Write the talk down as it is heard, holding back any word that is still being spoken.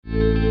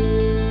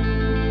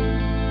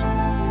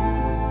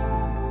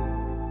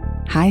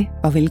Hej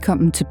og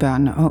velkommen til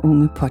Børn og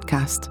Unge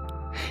podcast.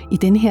 I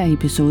denne her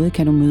episode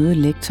kan du møde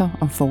lektor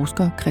og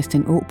forsker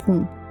Christian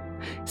Aabro.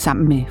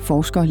 Sammen med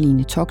forsker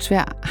Line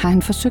Toksvær har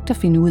han forsøgt at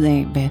finde ud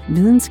af, hvad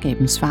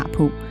videnskabens svar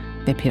på,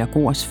 hvad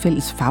pædagogers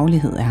fælles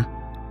faglighed er.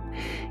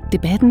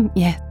 Debatten,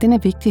 ja, den er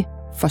vigtig,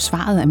 for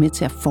svaret er med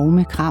til at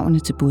forme kravene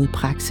til både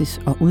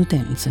praksis og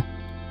uddannelse.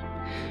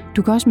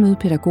 Du kan også møde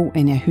pædagog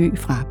Anja Høgh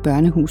fra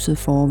Børnehuset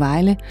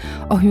Fårevejle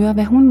og høre,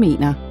 hvad hun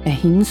mener er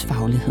hendes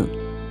faglighed.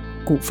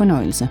 God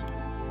fornøjelse.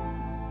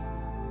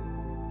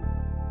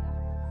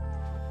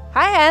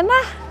 Hej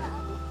Anna.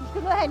 Vi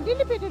skal have en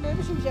lille bitte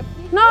løbe, synes jeg.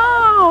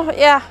 Nå,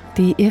 ja.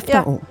 Det er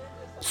efterår.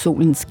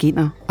 Solen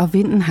skinner, og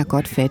vinden har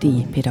godt fat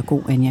i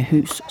pædagog Anja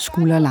Høghs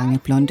skulderlange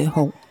blonde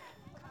hår.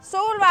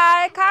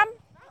 Solvej, kom.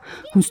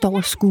 Hun står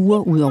og skuer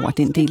ud over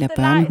den del af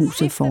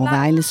Børnehuset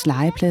Fårevejles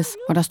legeplads,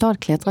 hvor der står et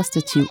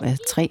klatrestativ af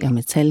træ og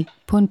metal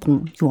på en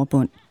brun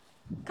jordbund.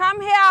 Kom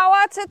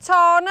herover til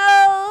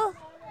tårnet.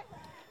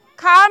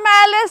 Kom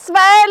alle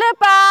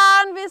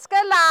svalebørn, vi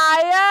skal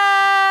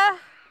lege.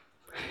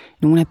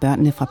 Nogle af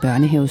børnene fra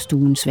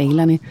børnehavestuen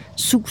Svalerne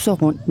suser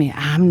rundt med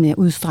armene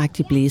udstrakt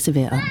i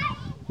blæsevejret.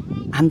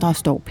 Andre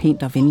står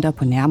pænt og venter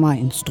på nærmere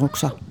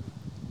instrukser.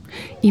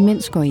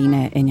 Imens går en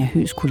af Anja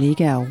Høghs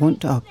kollegaer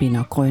rundt og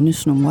binder grønne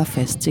snore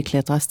fast til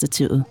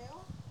klatrestativet.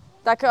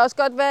 Der kan også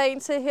godt være en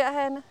til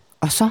her, Hanne.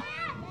 Og så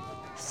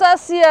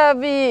siger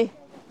vi 1,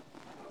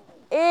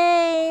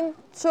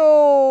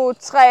 2,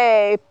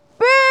 3,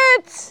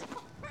 byt!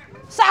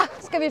 Så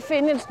skal vi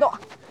finde en snor.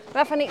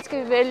 Hvad for en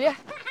skal vi vælge?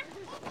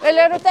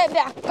 Vælger du den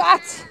der?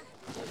 Godt!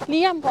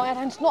 Liam, hvor er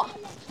der en snor?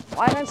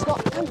 Hvor er der en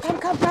snor?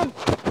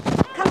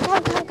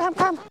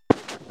 Kom.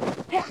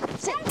 Her,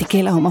 se. Det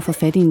gælder om at få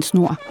fat i en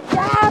snor.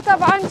 Ja, der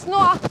var en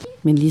snor.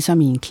 Men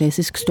ligesom i en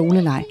klassisk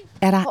stoleleg,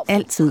 er der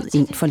altid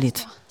en for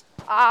lidt.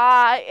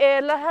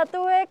 Eller har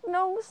du ikke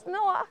nogen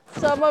snor?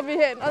 Så må vi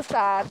hen og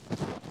starte.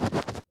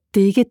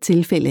 Det er ikke et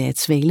tilfælde, at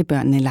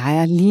svalebørnene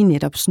leger lige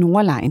netop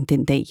snorlegen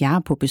den dag, jeg er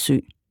på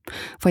besøg.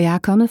 For jeg er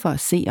kommet for at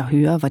se og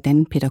høre,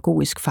 hvordan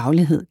pædagogisk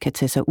faglighed kan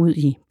tage sig ud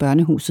i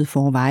Børnehuset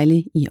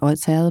Fårevejle i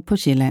Odsherred på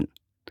Sjælland.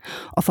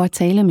 Og for at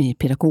tale med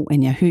pædagog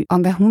Anja Høgh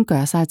om, hvad hun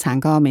gør sig af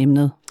tanker om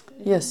emnet.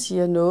 Jeg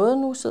siger noget,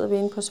 nu sidder vi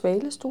inde på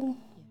Svalestuen.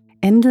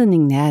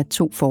 Anledningen er, at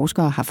 2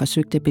 forskere har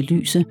forsøgt at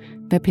belyse,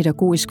 hvad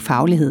pædagogisk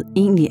faglighed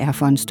egentlig er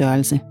for en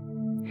størrelse.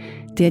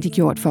 Det har de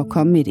gjort for at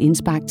komme med et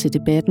indspark til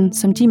debatten,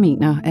 som de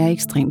mener er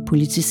ekstremt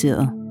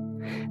politiseret.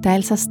 Der er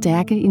altså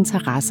stærke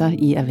interesser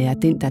i at være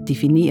den, der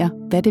definerer,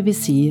 hvad det vil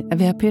sige at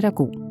være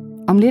pædagog.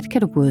 Om lidt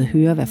kan du både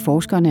høre, hvad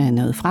forskerne er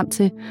nået frem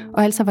til,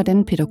 og altså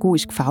hvordan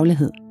pædagogisk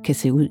faglighed kan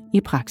se ud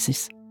i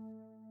praksis.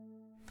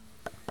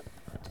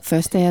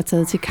 Først er jeg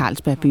taget til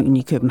Carlsbergbyen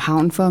i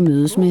København for at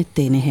mødes med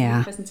denne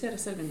herre. Præsentere dig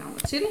selv ved navn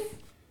og titel.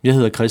 Jeg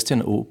hedder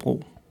Christian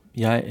Aabro.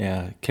 Jeg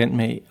er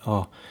cand.mag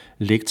og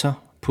lektor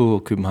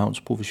på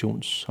Københavns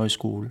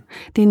Professionshøjskole.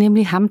 Det er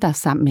nemlig ham, der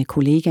sammen med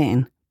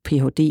kollegaen,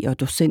 Ph.D. og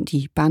docent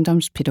i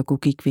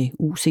barndomspædagogik ved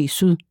UC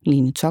Syd,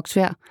 Line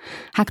Toksvær,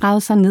 har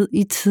gravet sig ned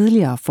i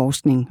tidligere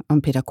forskning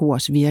om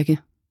pædagogers virke.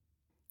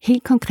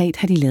 Helt konkret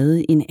har de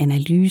lavet en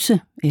analyse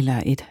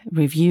eller et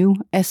review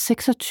af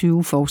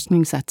 26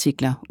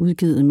 forskningsartikler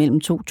udgivet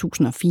mellem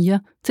 2004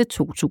 til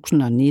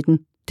 2019.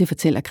 Det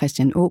fortæller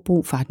Christian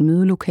Aabro fra et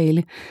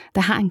mødelokale,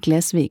 der har en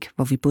glasvæg,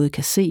 hvor vi både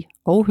kan se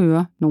og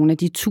høre nogle af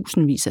de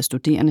tusindvis af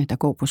studerende, der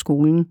går på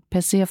skolen,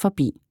 passere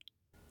forbi.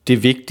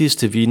 Det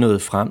vigtigste, vi er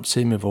nået frem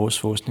til med vores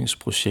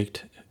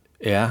forskningsprojekt,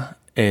 er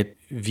at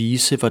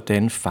vise,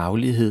 hvordan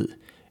faglighed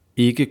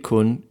ikke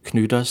kun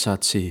knytter sig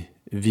til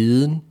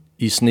viden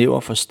i snæver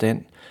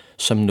forstand,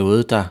 som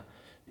noget, der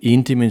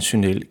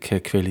endimensionelt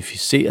kan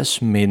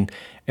kvalificeres, men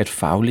at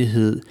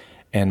faglighed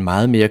er en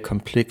meget mere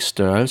kompleks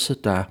størrelse,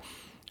 der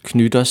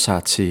knytter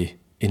sig til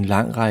en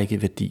lang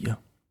række værdier.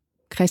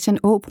 Christian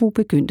Aabro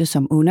begyndte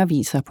som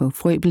underviser på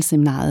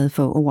Frøbelseminariet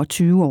for over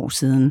 20 år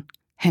siden.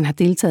 Han har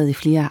deltaget i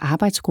flere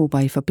arbejdsgrupper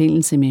i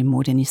forbindelse med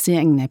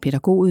moderniseringen af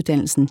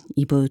pædagoguddannelsen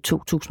i både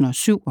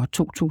 2007 og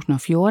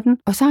 2014,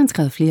 og så har han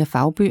skrevet flere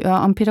fagbøger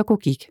om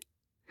pædagogik.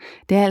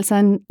 Det er altså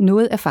en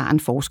noget erfaren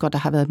forsker, der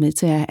har været med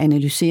til at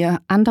analysere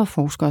andre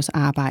forskers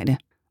arbejde,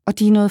 og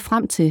de er nået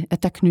frem til,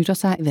 at der knytter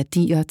sig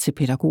værdier til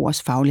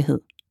pædagogers faglighed.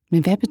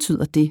 Men hvad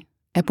betyder det?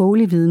 Er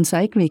boglig viden så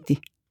ikke vigtig?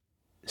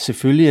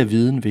 Selvfølgelig er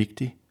viden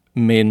vigtig,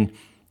 men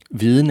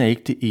viden er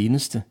ikke det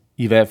eneste.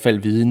 I hvert fald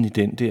viden i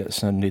den der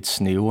sådan lidt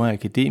snævre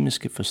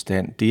akademiske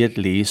forstand. Det at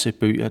læse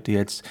bøger, det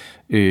at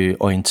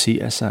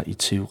orientere sig i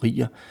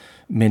teorier.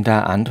 Men der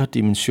er andre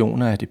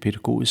dimensioner af det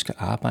pædagogiske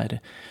arbejde,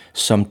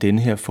 som den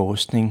her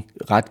forskning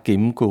ret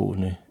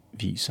gennemgående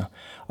viser.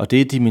 Og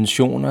det er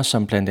dimensioner,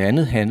 som blandt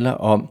andet handler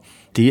om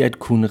det at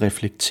kunne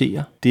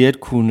reflektere, det at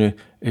kunne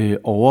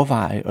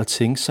overveje og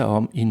tænke sig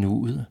om i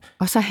nuet.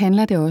 Og så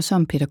handler det også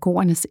om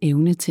pædagogernes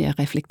evne til at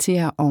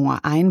reflektere over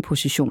egen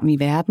position i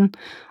verden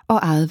og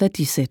eget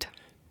værdisæt.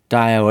 Der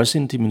er også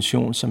en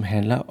dimension, som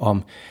handler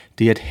om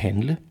det at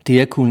handle, det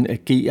at kunne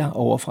agere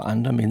over for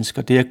andre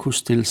mennesker, det at kunne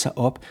stille sig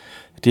op,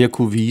 det at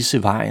kunne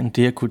vise vejen,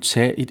 det at kunne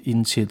tage et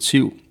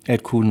initiativ,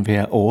 at kunne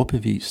være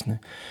overbevisende.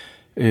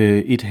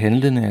 et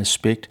handlende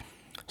aspekt,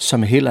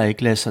 som heller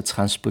ikke lader sig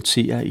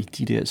transportere i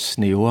de der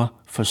snævre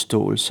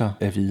forståelser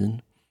af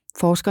viden.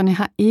 Forskerne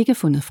har ikke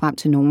fundet frem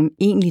til nogen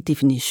egentlig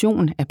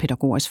definition af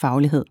pædagogers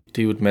faglighed.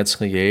 Det er jo et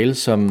materiale,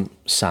 som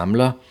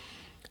samler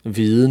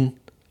viden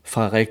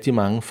fra rigtig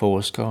mange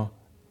forskere,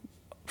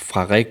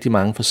 fra rigtig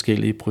mange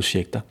forskellige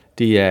projekter.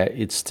 Det er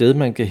et sted,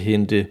 man kan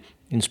hente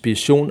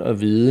inspiration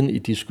og viden i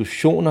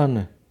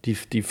diskussionerne,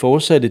 de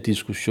fortsatte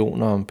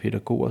diskussioner om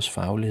pædagogers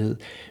faglighed,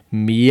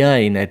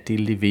 mere end at det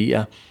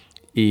leverer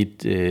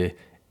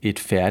et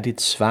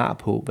færdigt svar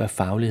på, hvad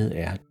faglighed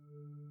er.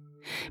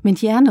 Men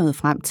de er nået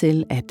frem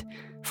til, at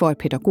for at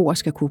pædagoger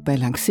skal kunne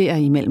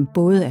balancere imellem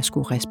både at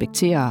skulle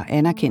respektere og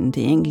anerkende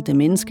det enkelte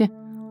menneske,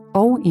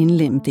 og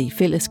indlemme det i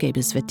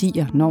fællesskabets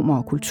værdier, normer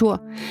og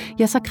kultur,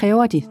 ja, så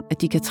kræver de,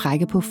 at de kan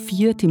trække på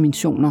 4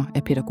 dimensioner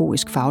af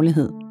pædagogisk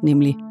faglighed,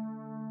 nemlig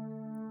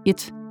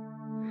 1.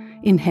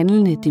 En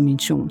handlende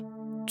dimension.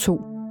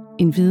 2.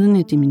 En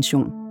vidende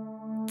dimension.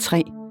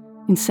 3.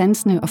 En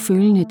sansende og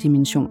følende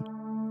dimension.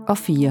 Og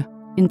 4.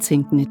 En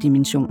tænkende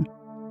dimension.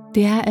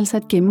 Det er altså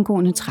et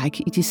gennemgående træk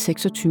i de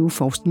 26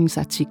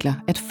 forskningsartikler,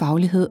 at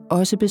faglighed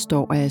også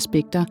består af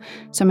aspekter,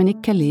 som man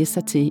ikke kan læse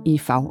sig til i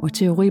fag- og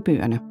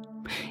teoribøgerne.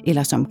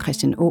 Eller som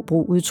Christian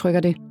Aabro udtrykker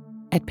det,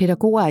 at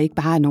pædagoger ikke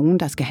bare er nogen,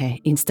 der skal have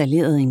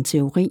installeret en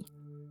teori,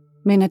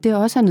 men at det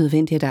også er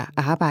nødvendigt at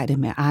arbejde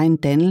med egen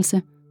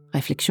dannelse,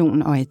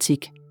 refleksion og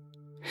etik.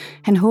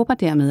 Han håber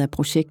dermed, at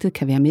projektet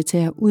kan være med til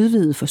at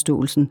udvide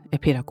forståelsen af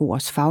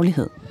pædagogers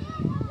faglighed.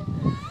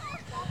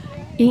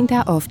 En,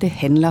 der ofte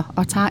handler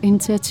og tager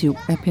initiativ,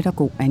 er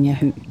pædagog Anja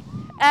Høgh.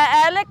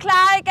 Er alle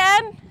klar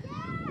igen?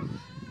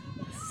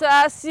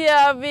 Så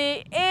siger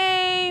vi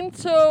 1,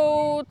 2,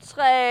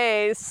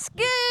 3,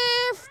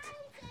 skift!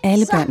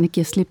 Alle børnene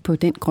giver slip på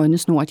den grønne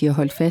snor, de har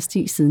holdt fast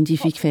i, siden de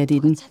fik fat i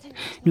den.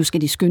 Nu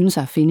skal de skynde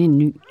sig at finde en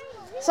ny.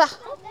 Så,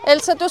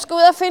 Elsa, du skal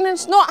ud og finde en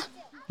snor.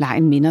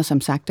 Legen minder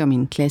som sagt om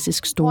en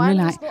klassisk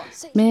stoleleg,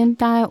 men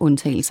der er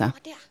undtagelser.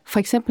 For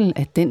eksempel,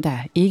 at den, der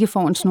ikke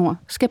får en snor,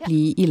 skal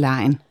blive i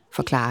legen,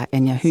 forklarer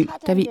Anja Høgh,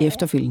 da vi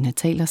efterfølgende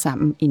taler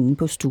sammen inde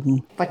på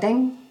stuen.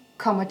 Hvordan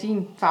kommer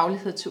din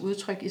faglighed til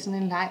udtryk i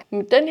sådan en leg?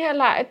 Med den her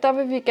leg, der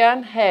vil vi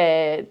gerne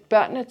have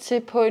børnene til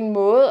på en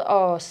måde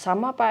at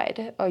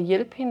samarbejde og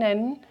hjælpe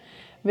hinanden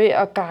ved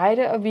at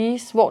guide og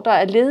vise, hvor der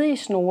er ledige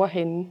snore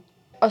henne.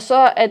 Og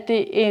så er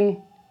det en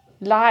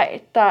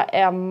leg, der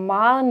er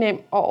meget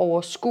nem og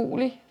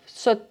overskuelig,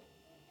 så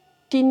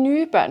de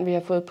nye børn, vi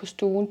har fået på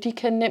stuen, de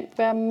kan nemt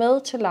være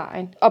med til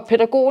legen. Og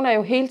pædagogen er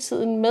jo hele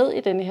tiden med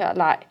i den her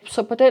leg.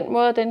 Så på den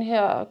måde er den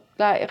her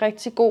leg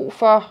rigtig god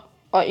for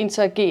at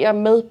interagere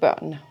med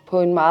børnene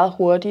på en meget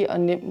hurtig og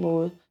nem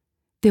måde.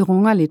 Det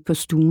runger lidt på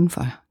stuen,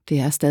 for det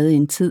er stadig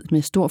en tid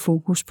med stor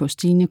fokus på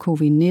stigende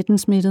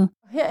covid-19-smittet.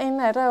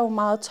 Herinde er der jo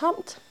meget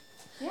tomt,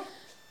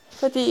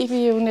 fordi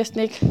vi jo næsten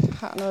ikke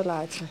har noget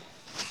legetøj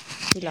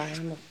i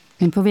lejren.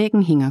 Men på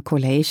væggen hænger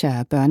collager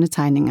af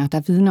børnetegninger,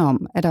 der vidner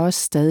om, at der også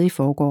stadig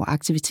foregår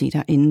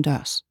aktiviteter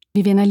indendørs.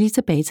 Vi vender lige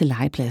tilbage til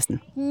legepladsen.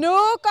 Nu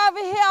går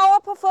vi herover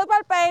på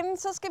fodboldbanen,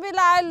 så skal vi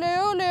lege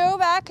løve.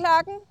 Hvad er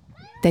klokken?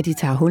 Da de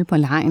tager hul på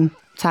legen,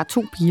 tager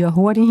 2 piger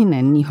hurtigt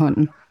hinanden i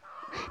hånden.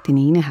 Den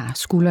ene har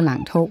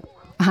skulderlangt hår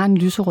og har en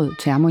lyserød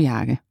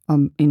termojakke og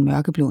en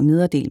mørkeblå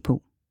nederdel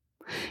på.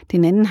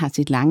 Den anden har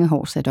sit lange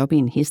hår sat op i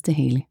en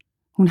hestehale.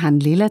 Hun har en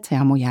lilla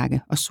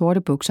termojakke og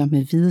sorte bukser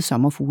med hvide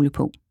sommerfugle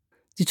på.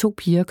 De 2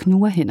 piger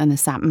knuger hænderne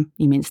sammen,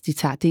 imens de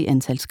tager det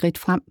antal skridt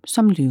frem,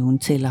 som løven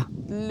tæller.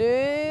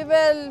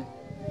 Løvel.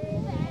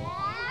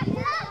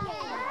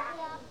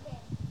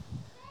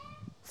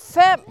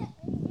 5.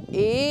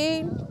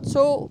 1,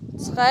 2,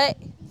 3,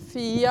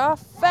 4,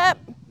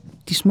 5.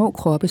 De små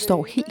kroppe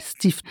står helt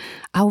stift,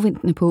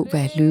 afventende på,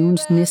 hvad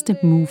løvens næste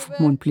move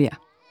mon bliver.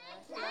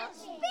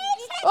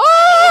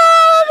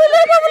 Vi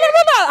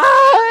løber.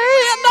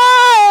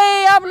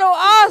 Nej, jeg blev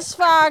også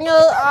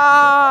fanget.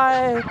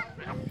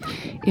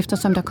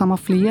 Eftersom der kommer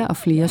flere og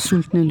flere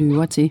sultne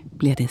løver til,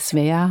 bliver det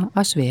sværere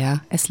og sværere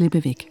at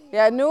slippe væk.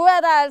 Ja, nu er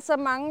der altså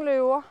mange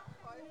løver.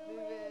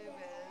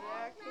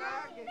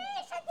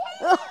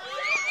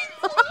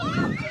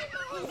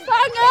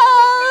 Fanget!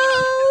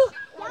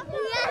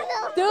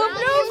 Du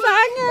blev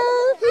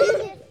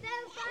fanget!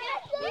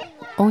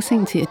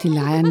 Årsagen til, at de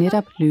leger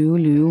netop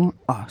løve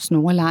og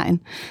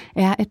snorelegen,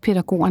 er, at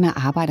pædagogerne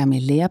arbejder med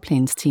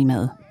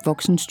læreplanstemaet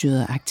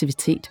voksenstyret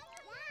aktivitet.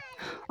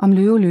 Om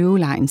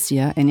løve-legen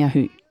siger Anja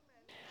Høgh.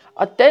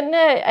 Og den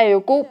er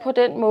jo god på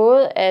den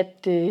måde,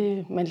 at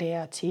man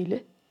lærer at tælle.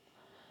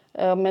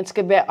 Man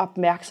skal være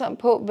opmærksom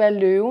på, hvad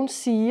løven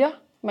siger.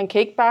 Man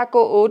kan ikke bare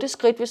gå 8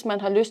 skridt, hvis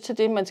man har lyst til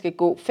det. Man skal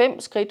gå 5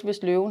 skridt, hvis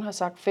løven har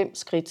sagt 5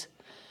 skridt.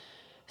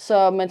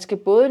 Så man skal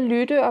både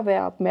lytte og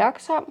være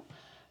opmærksom,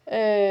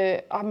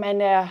 og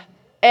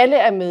alle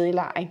er med i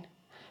legen.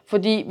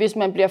 Fordi hvis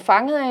man bliver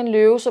fanget af en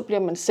løve, så bliver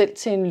man selv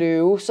til en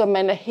løve, så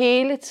man er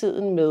hele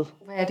tiden med.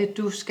 Hvad er det,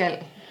 du skal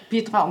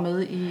bidrage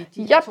med i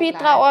de Jeg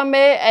bidrager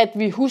med, at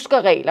vi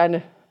husker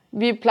reglerne.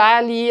 Vi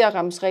plejer lige at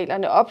ramse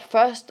reglerne op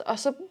først, og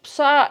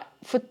så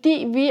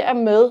fordi vi er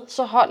med,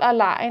 så holder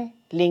legen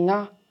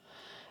længere.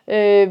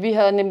 Vi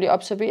havde nemlig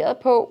observeret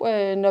på,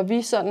 når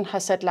vi sådan har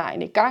sat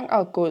legen i gang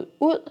og gået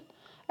ud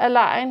af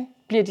legen,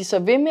 bliver de så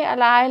ved med at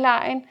lege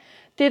legen.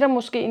 Det er der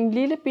måske en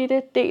lille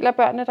bitte del af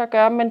børnene, der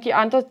gør, men de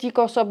andre de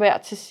går så hver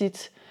til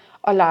sit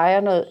og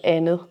leger noget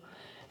andet.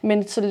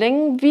 Men så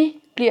længe vi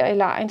bliver i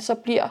legen, så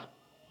bliver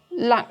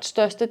langt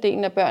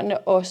størstedelen af børnene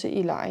også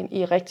i legen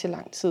i rigtig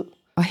lang tid.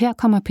 Og her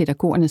kommer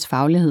pædagogernes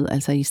faglighed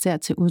altså især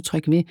til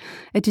udtryk ved,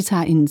 at de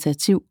tager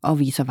initiativ og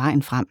viser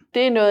vejen frem.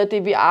 Det er noget af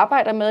det, vi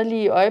arbejder med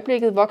lige i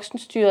øjeblikket,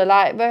 voksenstyret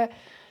leg.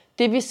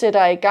 Det vi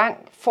sætter i gang,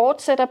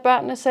 fortsætter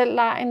børnene selv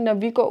legen, når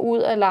vi går ud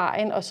af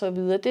legen osv.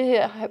 Det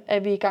her er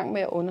vi i gang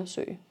med at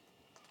undersøge.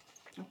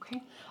 Okay.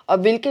 Og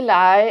hvilke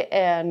lege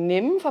er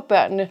nemme for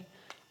børnene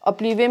at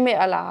blive ved med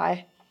at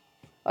lege.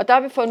 Og der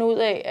har vi fundet ud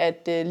af,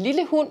 at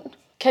lille hund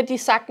kan de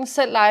sagtens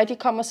selv lege. De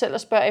kommer selv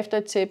og spørger efter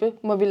et tæppe,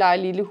 må vi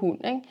lege lille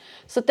hund. Ikke?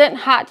 Så den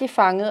har de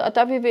fanget, og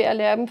der er vi ved at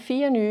lære dem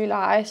 4 nye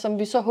lege, som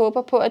vi så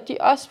håber på, at de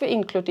også vil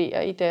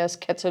inkludere i deres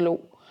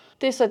katalog.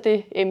 Det er så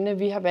det emne,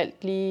 vi har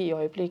valgt lige i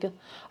øjeblikket.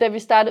 Da vi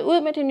startede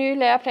ud med de nye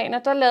læreplaner,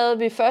 der lavede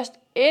vi først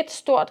et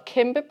stort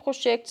kæmpe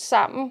projekt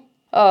sammen.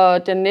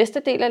 Og den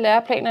næste del af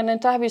læreplanerne,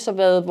 der har vi så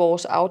været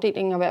vores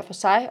afdelinger hver for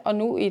sig, og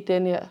nu i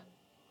den her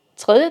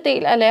tredje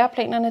del af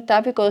læreplanerne, der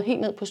er vi gået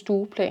helt ned på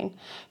stueplan,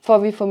 for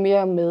at vi får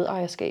mere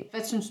medejerskab.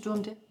 Hvad synes du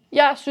om det?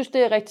 Jeg synes,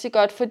 det er rigtig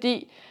godt,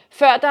 fordi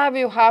før der har vi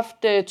jo haft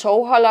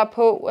tovholdere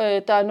på.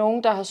 Der er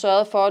nogen, der har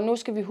sørget for, at nu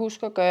skal vi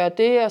huske at gøre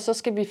det, og så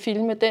skal vi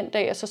filme den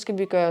dag, og så skal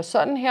vi gøre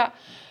sådan her.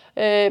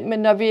 Men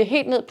når vi er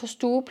helt ned på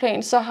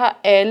stueplan, så har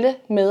alle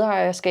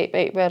medejerskab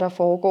af, hvad der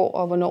foregår,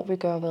 og hvornår vi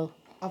gør hvad.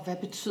 Og hvad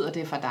betyder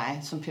det for dig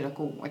som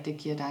pædagog, at det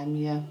giver dig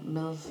mere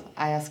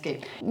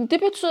medejerskab? Det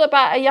betyder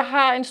bare, at jeg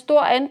har en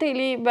stor andel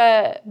i,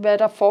 hvad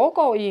der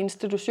foregår i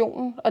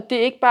institutionen. Og det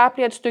ikke bare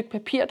bliver et stykke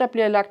papir, der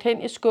bliver lagt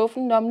hen i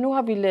skuffen. Nå, nu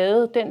har vi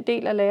lavet den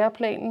del af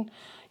læreplanen.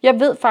 Jeg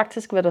ved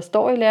faktisk, hvad der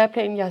står i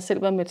læreplanen. Jeg har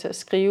selv været med til at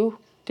skrive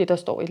det, der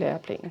står i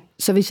læreplanen.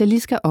 Så hvis jeg lige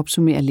skal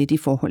opsummere lidt i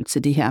forhold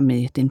til det her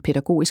med den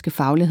pædagogiske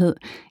faglighed,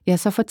 ja,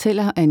 så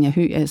fortæller Anja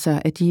Høgh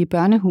altså, at de i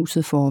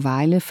Børnehuset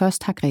Fårevejle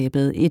først har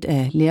grebet et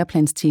af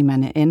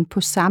læreplanstemaerne an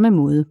på samme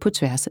måde på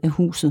tværs af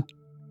huset.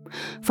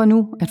 For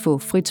nu at få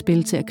frit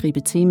spil til at gribe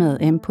temaet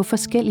an på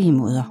forskellige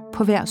måder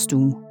på hver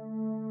stue.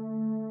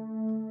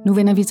 Nu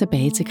vender vi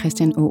tilbage til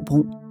Christian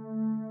Aabro.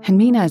 Han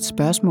mener, at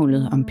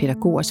spørgsmålet om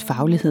pædagogers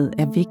faglighed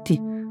er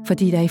vigtigt,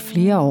 fordi der i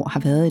flere år har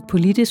været et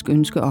politisk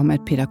ønske om, at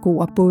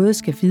pædagoger både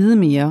skal vide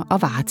mere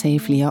og varetage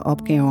flere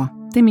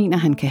opgaver. Det mener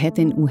han kan have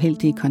den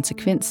uheldige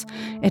konsekvens,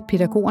 at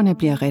pædagogerne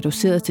bliver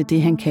reduceret til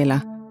det, han kalder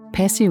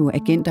passive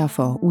agenter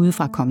for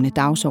udefrakommende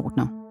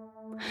dagsordner.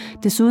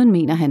 Desuden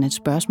mener han, at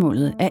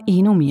spørgsmålet er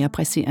endnu mere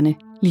presserende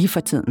lige for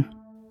tiden.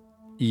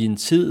 I en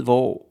tid,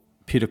 hvor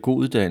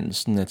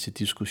pædagoguddannelsen er til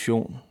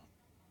diskussion,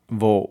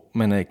 hvor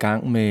man er i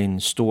gang med en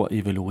stor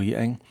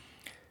evaluering,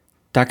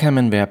 der kan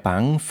man være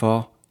bange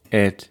for,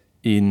 at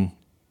en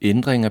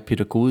ændring af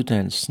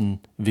pædagoguddannelsen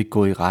vil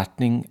gå i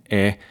retning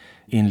af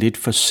en lidt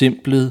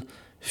forsimplet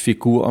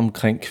figur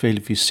omkring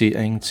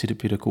kvalificering til det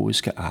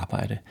pædagogiske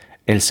arbejde.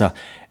 Altså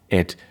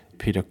at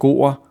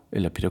pædagoger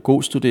eller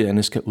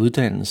pædagogstuderende skal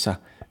uddanne sig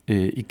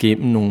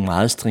igennem nogle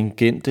meget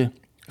stringente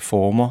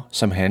former,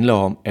 som handler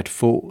om at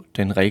få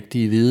den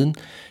rigtige viden.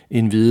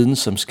 En viden,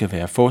 som skal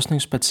være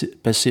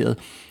forskningsbaseret,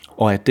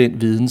 og at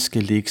den viden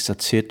skal ligge sig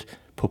tæt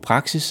på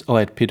praksis,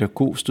 og at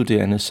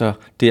pædagogstuderende så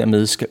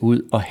dermed skal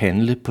ud og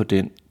handle på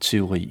den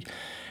teori.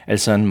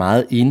 Altså en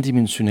meget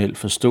endimensionel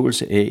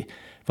forståelse af,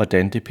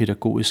 hvordan det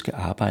pædagogiske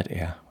arbejde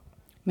er.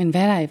 Men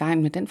hvad er der i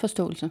vejen med den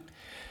forståelse?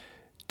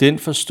 Den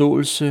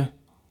forståelse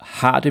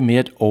har det med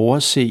at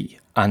overse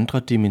andre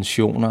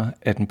dimensioner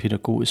af den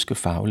pædagogiske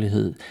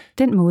faglighed.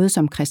 Den måde,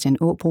 som Christian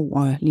Aabro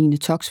og Line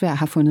Toksvær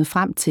har fundet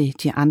frem til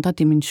de andre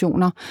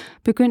dimensioner,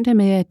 begyndte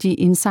med, at de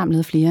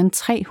indsamlede flere end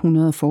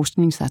 300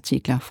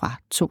 forskningsartikler fra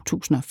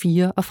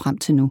 2004 og frem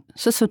til nu.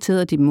 Så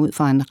sorterede de dem ud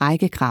fra en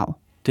række krav.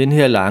 Den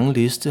her lange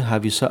liste har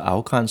vi så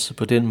afgrænset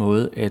på den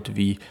måde, at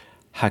vi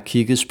har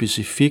kigget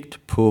specifikt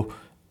på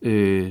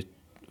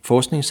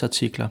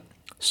forskningsartikler,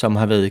 som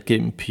har været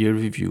igennem peer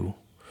review.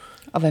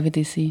 Og hvad vil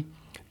det sige?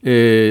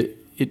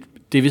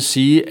 Det vil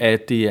sige,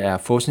 at det er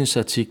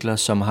forskningsartikler,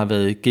 som har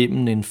været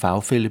igennem en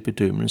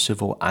fagfællebedømmelse,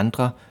 hvor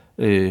andre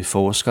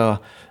forskere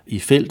i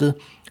feltet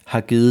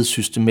har givet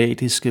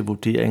systematiske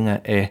vurderinger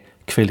af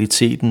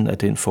kvaliteten af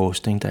den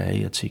forskning, der er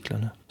i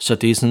artiklerne. Så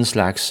det er sådan en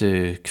slags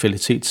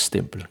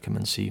kvalitetsstempel, kan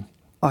man sige.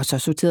 Og så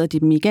sorterede de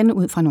dem igen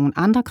ud fra nogle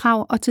andre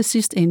krav, og til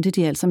sidst endte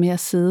de altså med at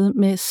sidde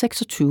med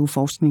 26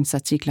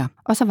 forskningsartikler.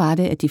 Og så var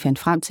det, at de fandt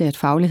frem til, at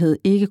faglighed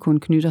ikke kun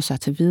knytter sig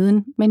til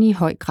viden, men i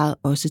høj grad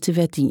også til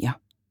værdier.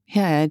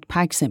 Her er et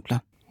par eksempler.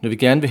 Når vi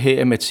gerne vil have,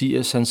 at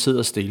Mathias han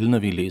sidder stille, når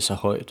vi læser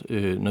højt.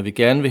 Når vi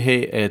gerne vil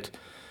have, at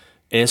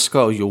Asger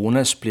og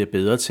Jonas bliver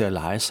bedre til at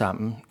lege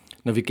sammen.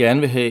 Når vi gerne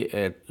vil have,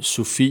 at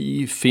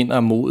Sofie finder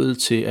modet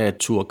til at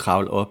turde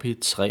kravle op i et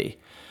træ.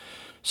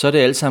 Så er det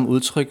alt sammen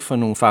udtryk for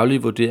nogle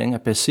faglige vurderinger,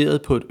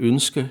 baseret på et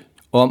ønske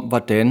om,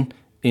 hvordan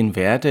en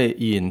hverdag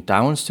i en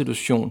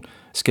daginstitution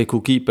skal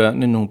kunne give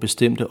børnene nogle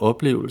bestemte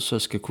oplevelser,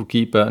 skal kunne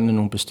give børnene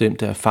nogle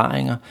bestemte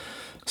erfaringer,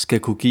 skal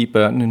kunne give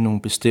børnene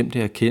nogle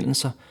bestemte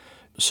erkendelser,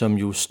 som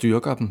jo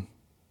styrker dem.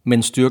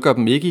 Men styrker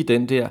dem ikke i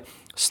den der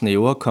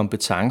snævre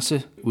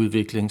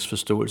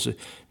kompetenceudviklingsforståelse,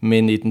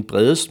 men i den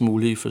bredest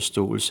mulige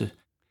forståelse.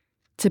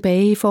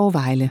 Tilbage i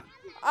Fårevejle.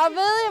 Og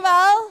ved I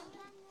hvad?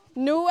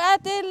 Nu er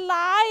det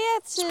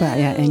legetid. Spørger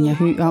jeg Anja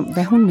Høgh om,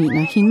 hvad hun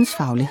mener, hendes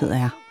faglighed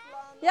er.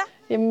 Ja.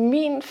 Jamen,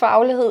 min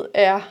faglighed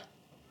er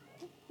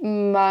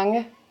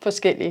mange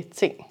forskellige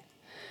ting.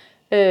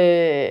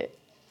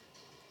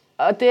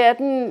 Og det er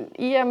den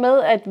i og med,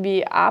 at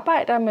vi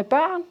arbejder med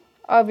børn,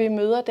 og vi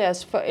møder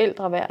deres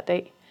forældre hver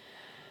dag.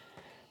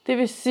 Det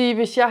vil sige,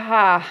 hvis jeg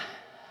har...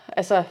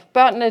 Altså,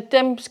 børnene,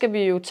 dem skal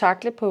vi jo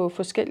takle på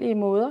forskellige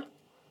måder.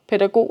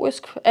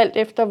 Pædagogisk, alt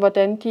efter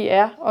hvordan de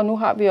er. Og nu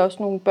har vi også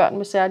nogle børn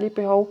med særlige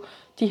behov.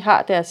 De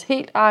har deres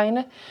helt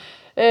egne.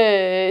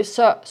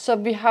 Så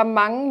vi har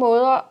mange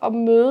måder at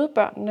møde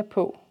børnene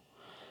på.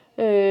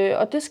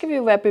 Og det skal vi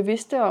jo være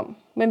bevidste om.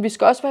 Men vi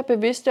skal også være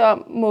bevidste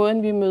om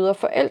måden, vi møder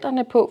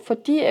forældrene på. For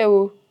de er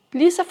jo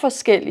lige så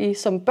forskellige,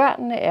 som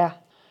børnene er.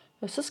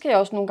 Og så skal jeg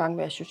også nogle gange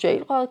være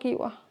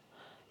socialrådgiver.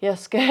 Jeg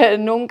skal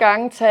nogle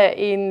gange tage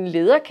en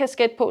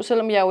lederkasket på,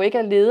 selvom jeg jo ikke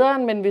er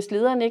lederen, men hvis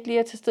lederen ikke lige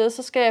er til stede,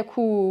 så skal jeg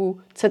kunne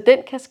tage den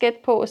kasket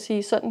på og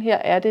sige, sådan her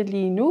er det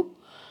lige nu.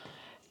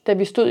 Da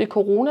vi stod i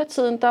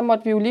coronatiden, der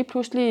måtte vi jo lige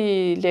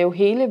pludselig lave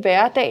hele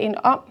hverdagen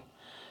om.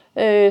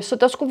 Så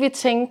der skulle vi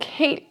tænke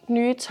helt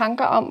nye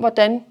tanker om,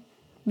 hvordan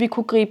vi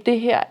kunne gribe det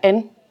her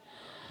an.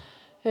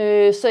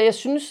 Så jeg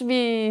synes,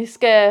 vi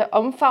skal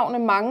omfavne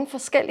mange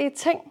forskellige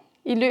ting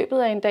i løbet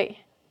af en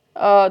dag.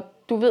 Og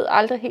du ved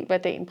aldrig helt, hvad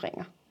dagen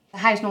bringer.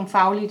 Har I sådan nogle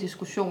faglige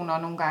diskussioner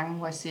nogle gange,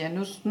 hvor jeg siger,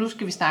 nu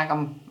skal vi snakke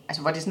om,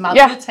 altså hvor det er sådan meget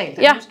udtalt,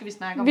 nu skal vi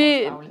snakke om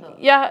vores faglighed?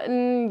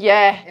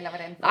 Ja. Eller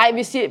hvordan? Nej,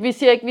 vi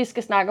siger ikke, at vi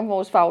skal snakke om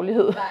vores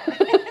faglighed.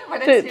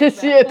 Det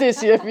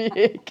siger vi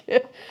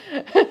ikke.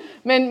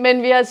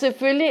 Men vi har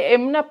selvfølgelig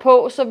emner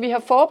på, så vi har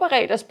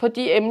forberedt os på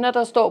de emner,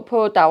 der står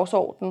på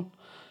dagsordenen.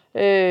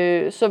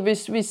 Så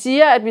hvis vi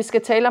siger, at vi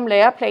skal tale om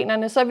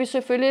læreplanerne, så har vi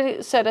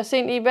selvfølgelig sat os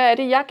ind i, hvad er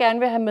det, jeg gerne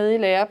vil have med i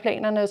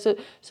læreplanerne,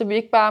 så vi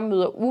ikke bare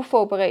møder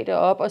uforberedte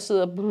op og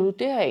sidder,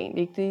 det har jeg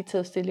egentlig ikke lige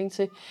taget stilling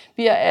til.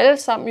 Vi har alle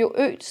sammen jo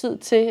tid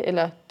til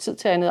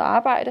andet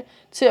arbejde,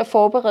 til at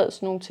forberede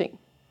sådan nogle ting.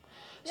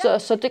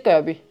 Så det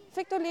gør vi.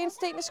 Fik du lige en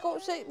sten i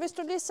skoen? Se, hvis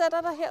du lige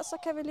sætter dig her, så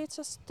kan vi lige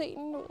tage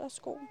stenen ud af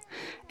skoen.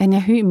 Anja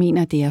Høgh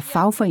mener, det er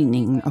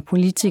fagforeningen og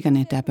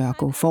politikerne, der bør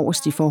gå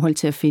forrest i forhold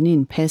til at finde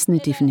en passende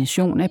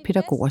definition af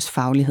pædagogers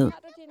faglighed.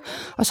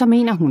 Og så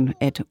mener hun,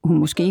 at hun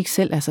måske ikke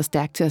selv er så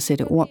stærk til at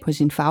sætte ord på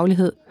sin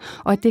faglighed,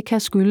 og at det kan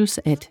skyldes,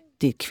 at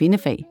det er et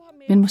kvindefag.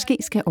 Men måske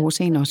skal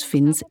årsagen også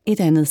findes et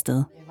andet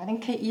sted.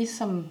 Hvordan kan I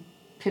som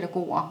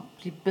pædagoger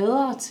blive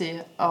bedre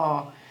til at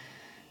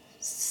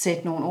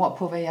sætte nogle ord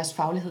på, hvad jeres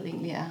faglighed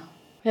egentlig er?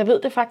 Jeg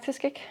ved det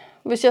faktisk ikke.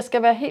 Hvis jeg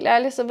skal være helt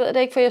ærlig, så ved jeg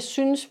det ikke, for jeg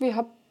synes, vi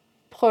har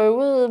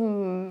prøvet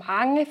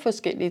mange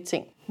forskellige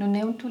ting. Nu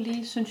nævnte du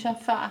lige, synes jeg,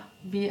 før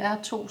vi er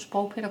 2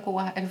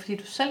 sprogpædagoger. Er det fordi,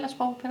 du selv er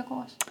sprogpædagog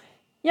også?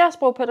 Jeg er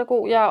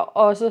sprogpædagog. Jeg er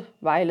også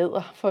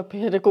vejleder for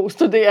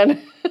pædagogstuderende.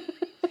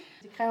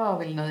 Det kræver jo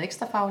vel noget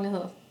ekstra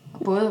faglighed,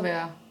 både at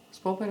være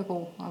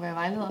sprogpædagog og være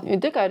vejleder? Ja,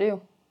 det gør det jo.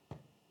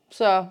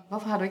 Så...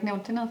 Hvorfor har du ikke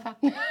nævnt det noget før?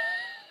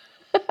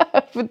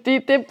 Fordi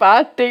det er bare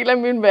en del af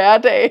min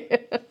hverdag.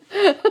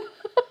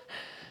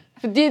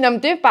 Fordi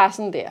det er bare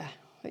sådan, det er.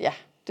 Ja,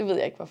 det ved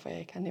jeg ikke, hvorfor jeg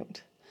ikke har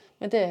nævnt.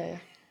 Men det er jeg.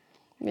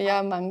 Men jeg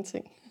har mange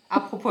ting.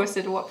 Apropos at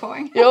sætte ord på,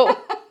 ikke? Jo,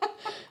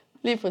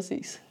 lige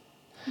præcis.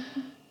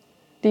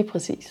 Lige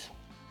præcis.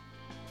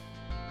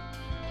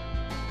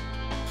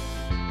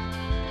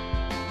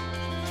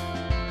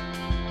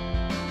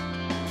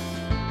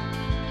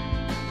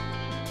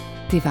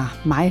 Det var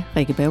mig,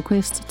 Rikke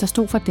Bergqvist, der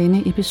stod for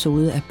denne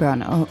episode af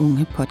Børn og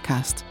Unge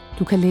podcast.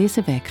 Du kan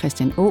læse, hvad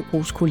Christian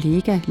Aabros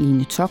kollega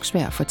Line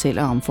Toksvær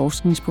fortæller om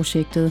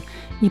forskningsprojektet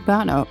i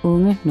Børn og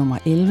Unge nummer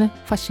 11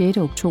 fra 6.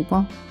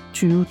 oktober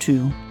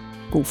 2020.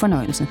 God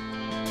fornøjelse.